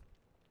season.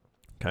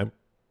 Okay?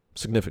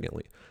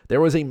 Significantly. There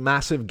was a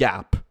massive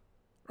gap,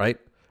 right?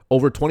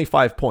 Over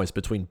 25 points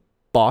between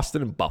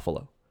Boston and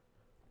Buffalo.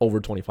 Over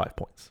 25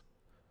 points.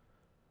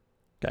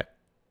 Okay.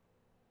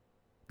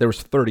 There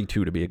was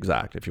 32 to be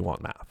exact, if you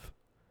want math.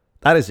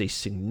 That is a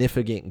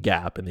significant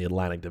gap in the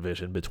Atlantic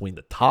Division between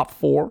the top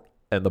four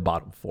and the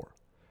bottom four.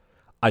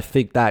 I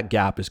think that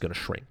gap is going to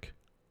shrink.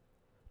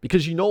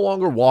 Because you no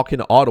longer walk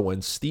into Ottawa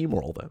and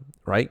steamroll them,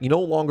 right? You no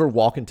longer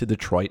walk into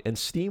Detroit and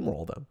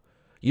steamroll them.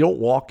 You don't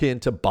walk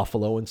into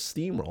Buffalo and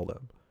steamroll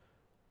them.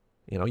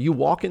 You know, you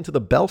walk into the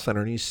Bell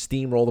Center and you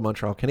steamroll the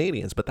Montreal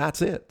Canadiens, but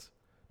that's it.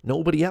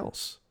 Nobody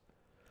else.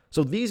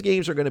 So these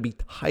games are going to be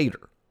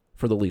tighter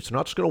for the Leafs. They're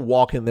not just going to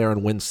walk in there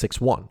and win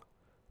 6-1.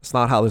 That's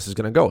not how this is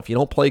going to go. If you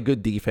don't play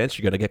good defense,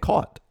 you're going to get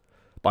caught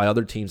by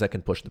other teams that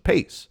can push the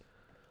pace.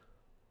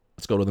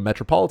 Let's go to the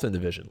Metropolitan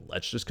Division.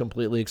 Let's just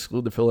completely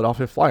exclude the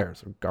Philadelphia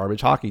Flyers, a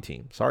garbage hockey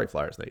team. Sorry,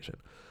 Flyers Nation.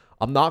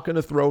 I'm not going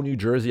to throw New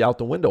Jersey out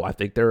the window. I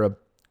think they're a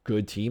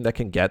good team that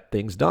can get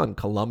things done.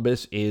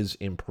 Columbus is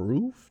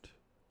improved,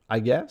 I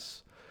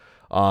guess.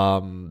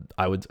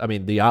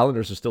 The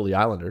Islanders are still the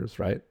Islanders,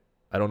 right?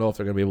 I don't know if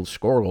they're going to be able to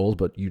score goals,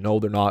 but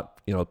they're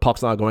not, the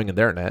puck's not going in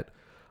their net.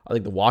 I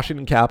think the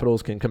Washington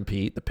Capitals can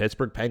compete. The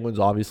Pittsburgh Penguins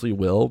obviously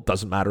will.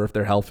 Doesn't matter if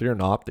they're healthy or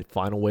not. They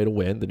find a way to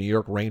win. The New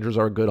York Rangers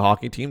are a good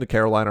hockey team. The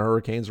Carolina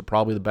Hurricanes are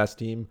probably the best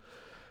team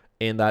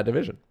in that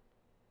division.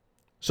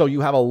 So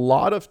you have a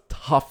lot of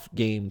tough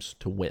games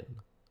to win,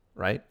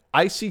 right?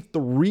 I see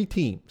 3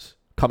 teams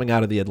coming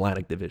out of the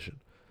Atlantic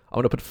Division. I'm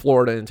going to put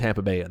Florida and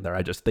Tampa Bay in there.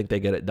 I just think they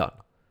get it done.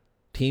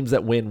 Teams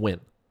that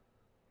win.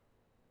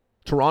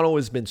 Toronto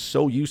has been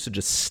so used to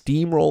just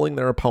steamrolling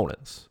their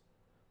opponents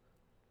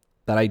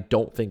that I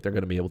don't think they're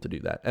going to be able to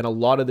do that. And a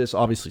lot of this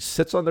obviously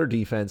sits on their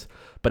defense,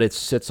 but it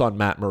sits on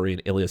Matt Murray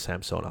and Ilya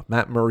Samsonov.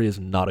 Matt Murray is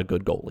not a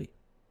good goalie,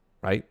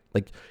 right?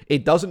 Like,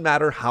 it doesn't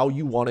matter how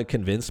you want to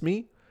convince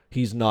me,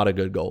 he's not a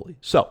good goalie.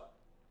 So,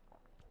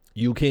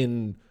 you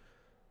can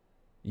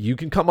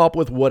come up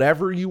with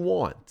whatever you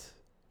want,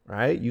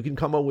 right? You can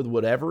come up with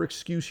whatever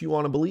excuse you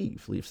want to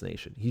believe, Leafs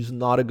Nation. He's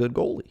not a good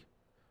goalie.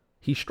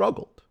 He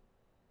struggled.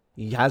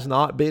 He has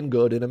not been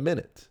good in a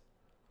minute.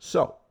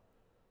 So,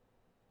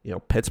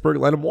 Pittsburgh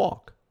let him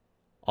walk.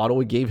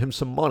 Ottawa gave him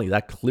some money.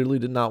 That clearly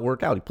did not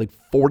work out. He played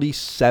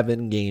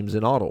 47 games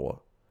in Ottawa.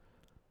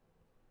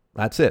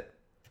 That's it.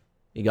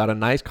 He got a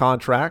nice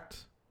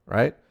contract,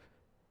 right?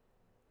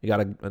 He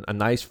got a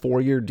nice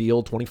 4-year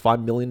deal,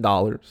 $25 million,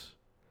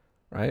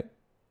 right?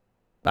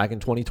 Back in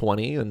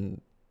 2020.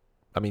 And,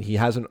 he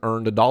hasn't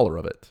earned a dollar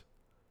of it.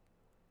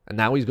 And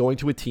now he's going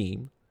to a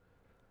team.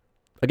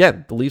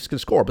 Again, the Leafs can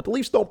score, but the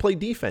Leafs don't play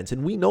defense,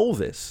 and we know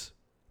this.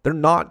 They're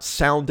not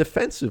sound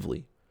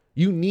defensively.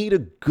 You need a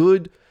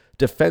good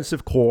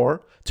defensive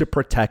core to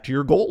protect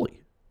your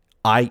goalie,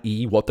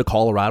 i.e. what the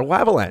Colorado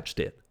Avalanche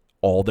did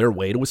all their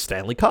way to a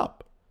Stanley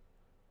Cup.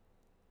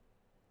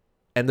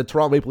 And the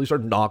Toronto Maple Leafs are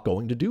not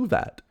going to do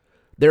that.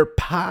 Their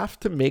path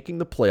to making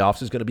the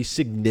playoffs is going to be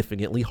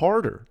significantly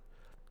harder.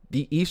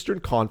 The Eastern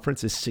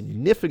Conference is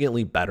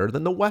significantly better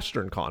than the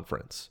Western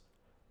Conference,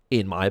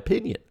 in my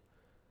opinion.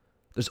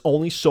 There's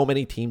only so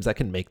many teams that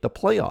can make the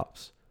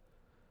playoffs,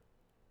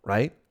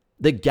 right?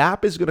 The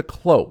gap is going to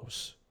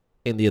close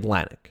in the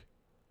Atlantic.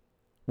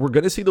 We're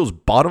going to see those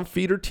bottom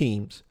feeder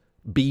teams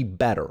be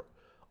better.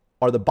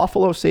 Are the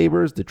Buffalo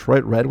Sabres,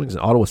 Detroit Red Wings,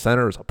 and Ottawa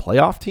Senators a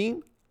playoff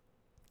team?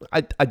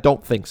 I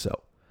don't think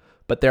so.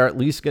 But they're at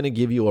least going to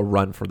give you a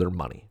run for their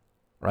money,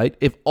 right?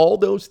 If all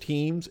those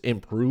teams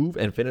improve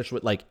and finish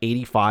with like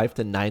 85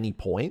 to 90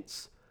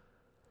 points,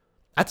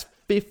 that's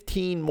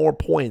 15 more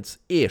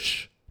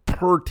points-ish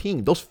per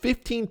team. Those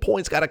 15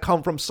 points got to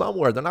come from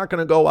somewhere. They're not going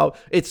to go out.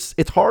 It's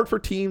hard for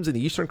teams in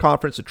the Eastern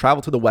Conference to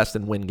travel to the West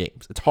and win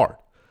games. It's hard.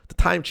 The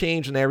time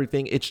change and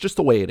everything, it's just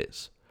the way it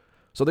is.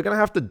 So they're going to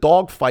have to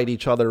dogfight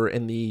each other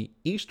in the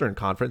Eastern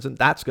Conference, and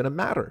that's going to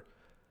matter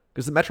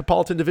because the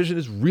Metropolitan Division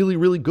is really,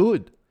 really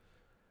good.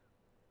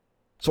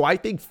 So I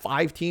think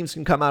 5 teams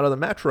can come out of the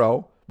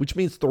Metro, which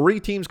means 3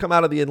 teams come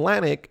out of the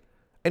Atlantic,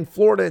 and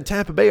Florida and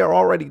Tampa Bay are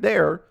already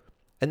there.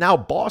 And now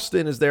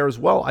Boston is there as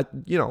well.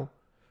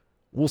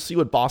 We'll see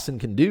what Boston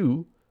can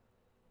do.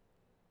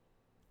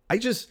 I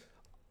don't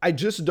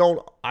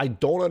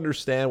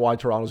understand why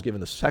Toronto's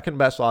given the second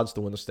best odds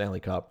to win the Stanley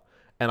Cup.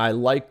 And I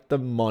like the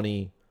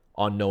money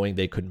on knowing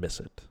they could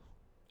miss it.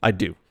 I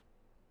do.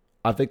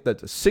 I think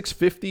that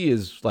 650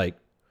 is like,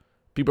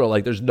 people are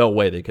like, there's no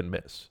way they can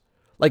miss.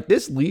 Like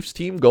this Leafs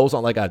team goes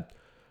on like a,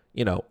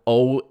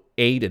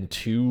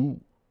 0-8-2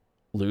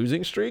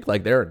 losing streak.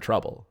 Like they're in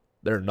trouble.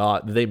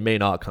 They may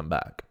not come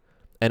back.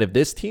 And if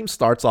this team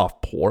starts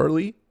off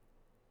poorly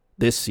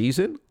this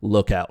season,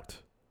 look out.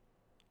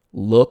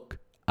 Look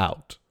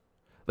out.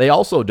 They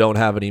also don't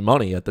have any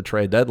money at the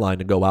trade deadline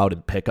to go out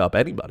and pick up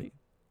anybody,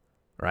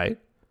 right?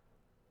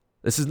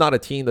 This is not a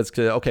team that's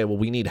going to, okay, well,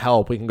 we need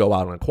help. We can go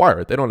out and acquire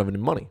it. They don't have any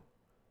money,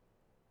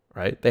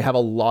 right? They have a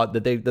lot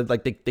that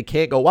they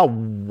can't go, wow,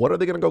 what are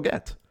they going to go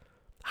get?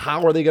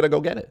 How are they going to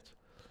go get it,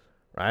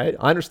 right?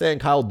 I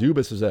understand Kyle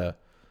Dubas is a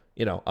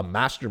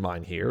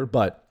mastermind here,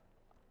 but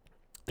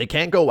they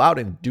can't go out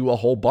and do a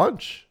whole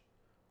bunch.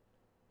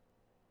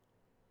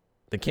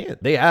 They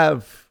can't. They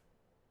have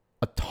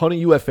a ton of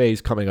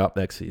UFAs coming up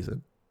next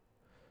season,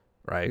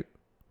 right?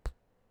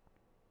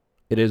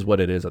 It is what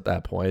it is at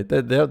that point.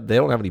 They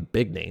don't have any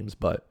big names,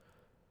 but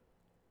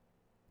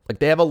like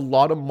they have a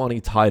lot of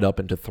money tied up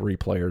into 3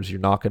 players you're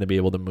not going to be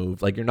able to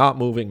move. Like you're not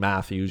moving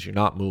Matthews, you're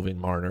not moving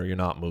Marner, you're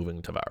not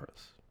moving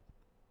Tavares.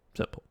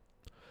 Simple.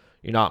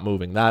 You're not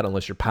moving that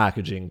unless you're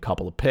packaging a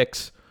couple of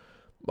picks.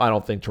 I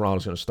don't think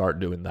Toronto's going to start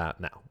doing that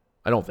now.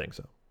 I don't think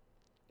so.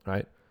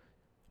 Right?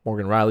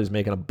 Morgan Riley's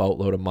making a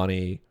boatload of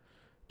money.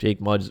 Jake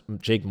Muzzin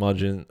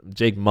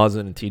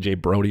and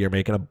TJ Brody are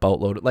making a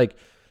boatload. Like,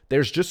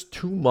 there's just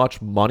too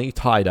much money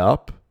tied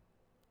up,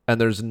 and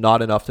there's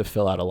not enough to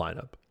fill out a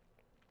lineup.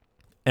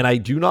 And I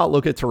do not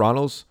look at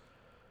Toronto's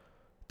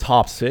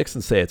top 6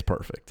 and say it's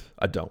perfect.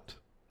 I don't.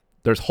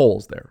 There's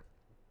holes there.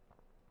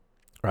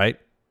 Right?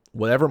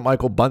 Whatever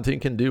Michael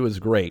Bunting can do is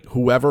great.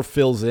 Whoever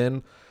fills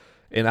in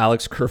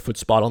Alex Kerfoot's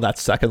spot on that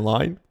second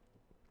line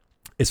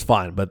is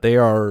fine. But they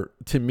are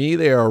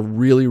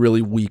really,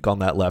 really weak on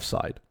that left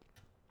side.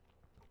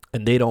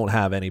 And they don't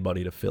have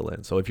anybody to fill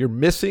in. So if you're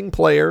missing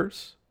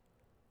players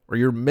or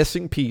you're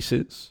missing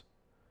pieces,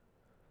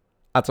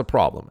 that's a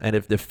problem. And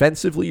if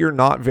defensively you're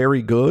not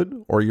very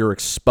good or you're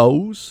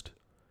exposed,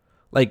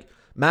 like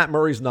Matt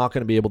Murray's not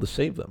going to be able to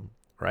save them,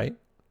 right?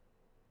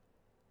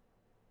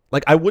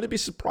 Like, I wouldn't be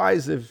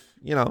surprised if,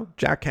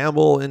 Jack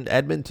Campbell in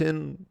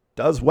Edmonton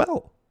does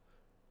well.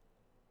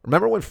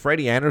 Remember when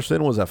Freddie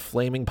Anderson was a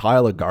flaming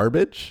pile of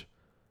garbage?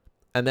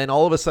 And then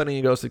all of a sudden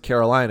he goes to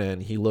Carolina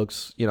and he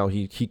looks,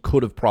 he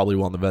could have probably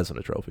won the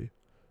Vezina Trophy.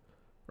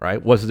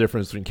 Right? What's the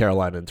difference between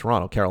Carolina and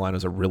Toronto?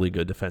 Carolina's a really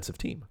good defensive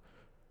team.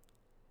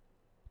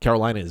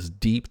 Carolina is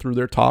deep through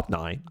their top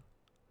 9.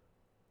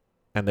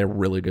 And they're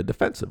really good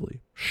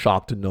defensively.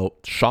 Shocked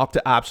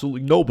to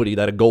absolutely nobody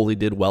that a goalie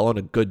did well on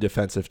a good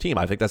defensive team.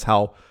 I think that's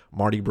how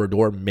Marty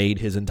Brodeur made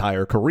his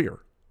entire career.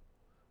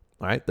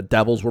 All right? The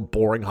Devils were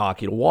boring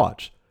hockey to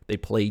watch. They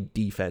played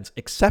defense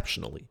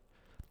exceptionally.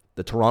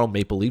 The Toronto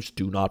Maple Leafs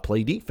do not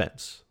play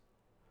defense.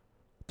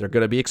 They're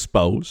going to be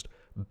exposed.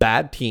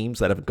 Bad teams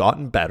that have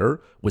gotten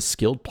better with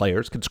skilled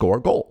players can score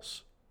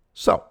goals.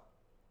 So,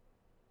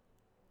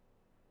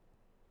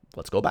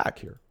 let's go back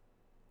here.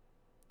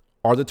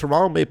 Are the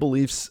Toronto Maple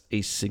Leafs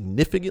a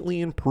significantly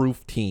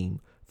improved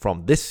team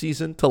from this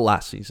season to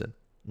last season?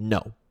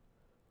 No.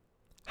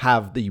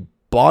 Have the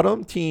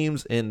bottom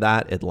teams in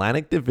that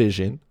Atlantic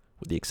Division,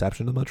 with the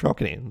exception of the Montreal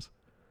Canadiens,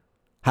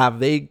 have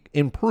they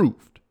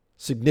improved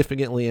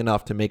significantly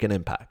enough to make an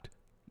impact?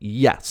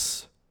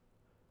 Yes.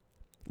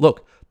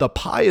 Look, the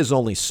pie is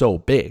only so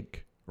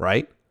big,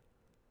 right?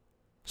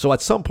 So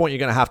at some point, you're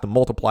going to have to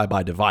multiply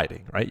by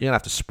dividing, right? You're going to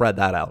have to spread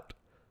that out.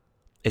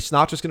 It's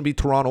not just going to be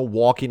Toronto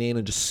walking in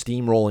and just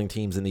steamrolling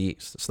teams in the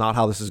East. It's not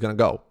how this is going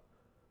to go.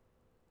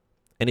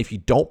 And if you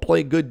don't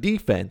play good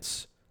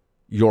defense,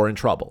 you're in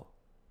trouble,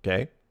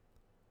 okay?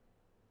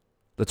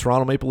 The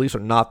Toronto Maple Leafs are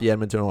not the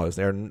Edmonton Oilers.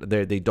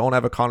 They don't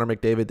have a Connor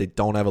McDavid. They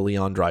don't have a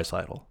Leon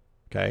Draisaitl,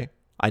 okay?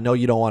 I know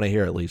you don't want to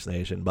hear it, Leafs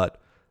Nation, but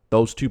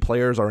those 2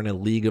 players are in a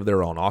league of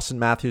their own. Austin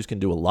Matthews can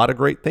do a lot of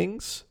great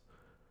things.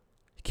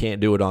 He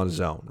can't do it on his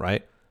own,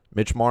 right?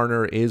 Mitch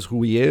Marner is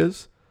who he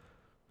is.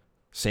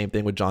 Same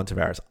thing with John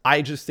Tavares.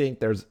 I just think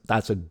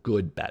that's a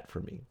good bet for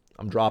me.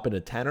 I'm dropping a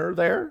tenner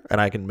there, and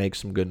I can make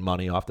some good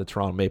money off the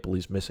Toronto Maple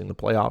Leafs missing the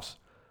playoffs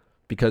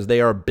because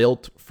they are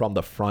built from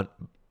the front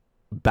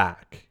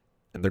back,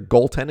 and their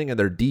goaltending and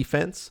their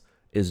defense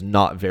is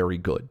not very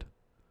good.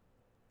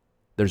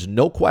 There's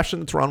no question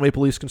the Toronto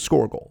Maple Leafs can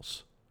score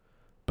goals,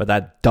 but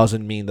that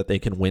doesn't mean that they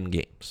can win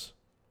games.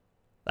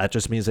 That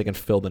just means they can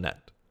fill the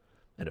net.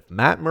 And if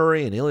Matt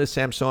Murray and Ilya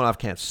Samsonov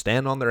can't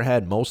stand on their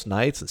head most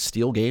nights and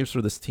steal games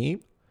for this team,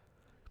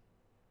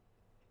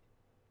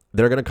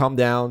 they're going to come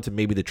down to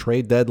maybe the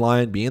trade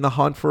deadline, be in the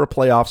hunt for a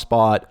playoff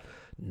spot,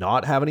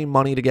 not have any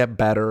money to get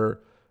better,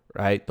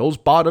 right? Those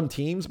bottom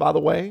teams, by the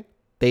way,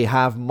 they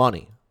have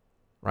money,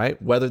 right?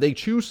 Whether they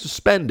choose to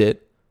spend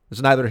it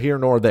is neither here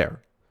nor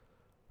there,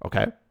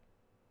 okay?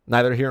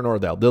 Neither here nor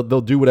there.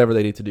 They'll do whatever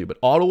they need to do. But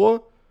Ottawa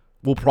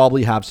will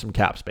probably have some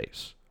cap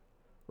space,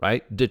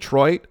 right?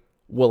 Detroit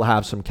will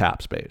have some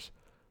cap space.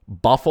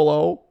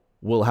 Buffalo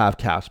will have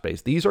cap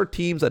space. These are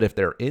teams that if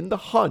they're in the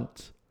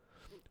hunt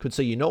could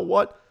say, you know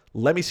what?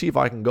 Let me see if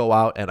I can go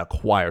out and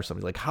acquire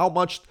something. Like how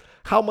much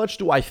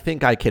do I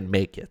think I can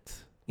make it?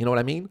 You know what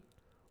I mean?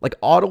 Like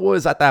Ottawa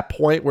is at that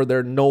point where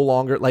they're no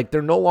longer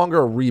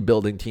a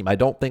rebuilding team. I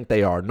don't think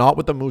they are. Not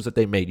with the moves that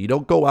they made. You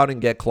don't go out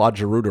and get Claude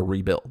Giroux to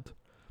rebuild,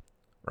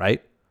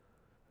 right?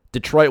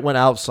 Detroit went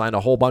out, signed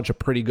a whole bunch of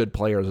pretty good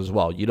players as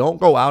well. You don't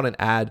go out and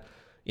add,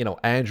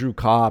 Andrew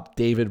Kopp,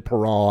 David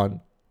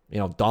Perron,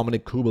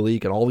 Dominic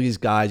Kubalik and all these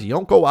guys. You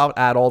don't go out,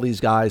 add all these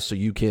guys so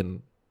you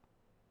can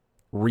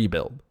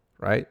rebuild,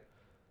 right?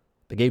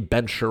 They gave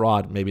Ben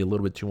Sherrod maybe a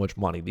little bit too much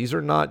money. These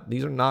are not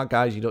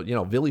guys Ville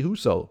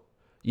Husso.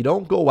 You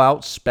don't go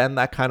out, spend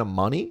that kind of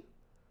money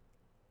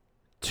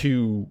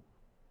to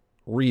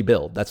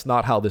rebuild. That's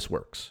not how this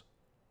works.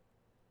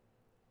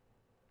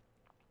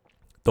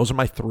 Those are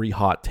my 3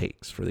 hot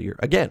takes for the year.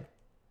 Again,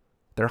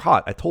 they're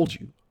hot. I told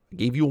you. I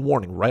gave you a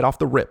warning right off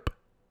the rip.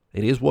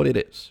 It is what it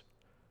is.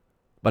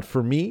 But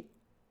for me,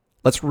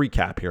 let's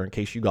recap here in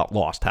case you got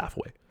lost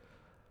halfway.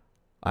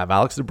 I have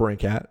Alex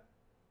DeBrincat,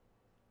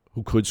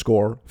 who could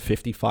score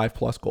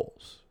 55-plus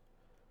goals.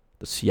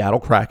 The Seattle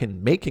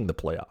Kraken making the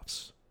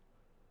playoffs.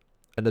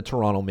 And the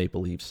Toronto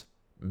Maple Leafs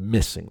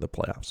missing the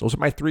playoffs. Those are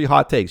my 3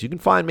 hot takes. You can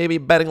find maybe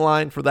a betting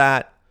line for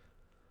that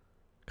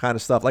kind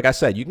of stuff. Like I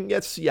said, you can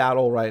get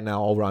Seattle right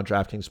now over on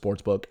DraftKings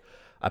Sportsbook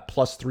at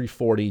plus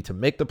 340 to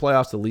make the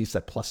playoffs. The Leafs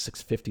at plus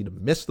 650 to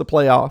miss the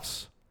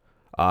playoffs.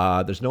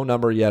 There's no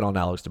number yet on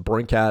Alex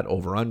DeBrincat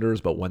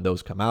over-unders, but when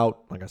those come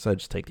out, like I said,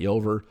 just take the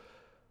over.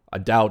 I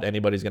doubt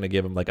anybody's going to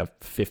give him like a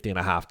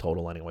 50.5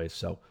 total anyway,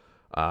 so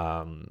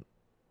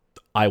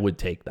I would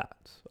take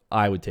that.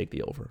 I would take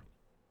the over.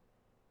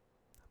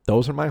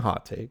 Those are my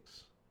hot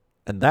takes,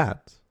 and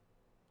that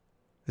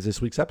is this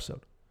week's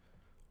episode.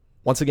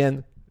 Once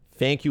again,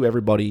 thank you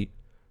everybody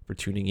for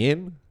tuning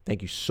in.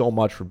 Thank you so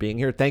much for being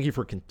here. Thank you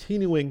for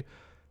continuing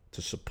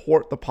to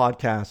support the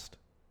podcast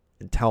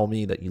and tell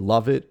me that you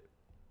love it.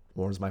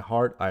 Warms my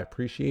heart. I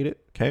appreciate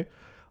it. Okay.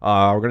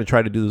 We're going to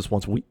try to do this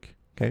once a week.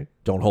 Okay.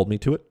 Don't hold me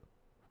to it.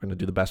 I'm going to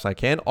do the best I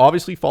can.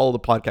 Obviously, follow the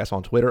podcast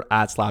on Twitter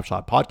at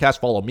Slapshot Podcast.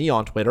 Follow me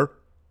on Twitter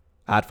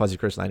at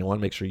FuzzyChris91.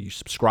 Make sure you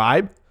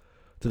subscribe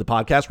to the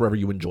podcast wherever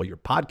you enjoy your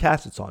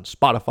podcast. It's on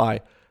Spotify,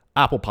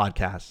 Apple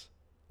Podcasts,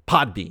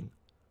 Podbean,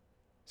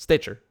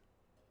 Stitcher,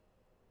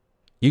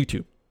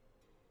 YouTube.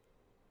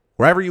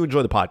 Wherever you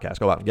enjoy the podcast,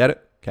 go out and get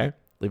it. Okay?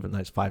 Leave a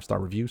nice 5-star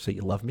review. Say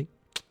you love me.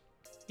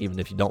 Even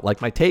if you don't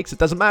like my takes, it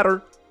doesn't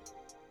matter.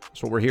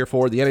 That's what we're here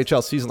for. The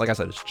NHL season, like I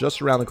said, is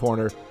just around the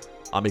corner.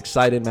 I'm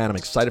excited, man. I'm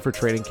excited for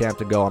training camp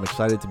to go. I'm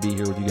excited to be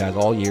here with you guys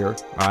all year.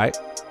 All right?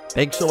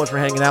 Thanks so much for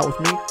hanging out with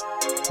me.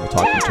 We'll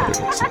talk to each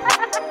other next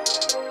week.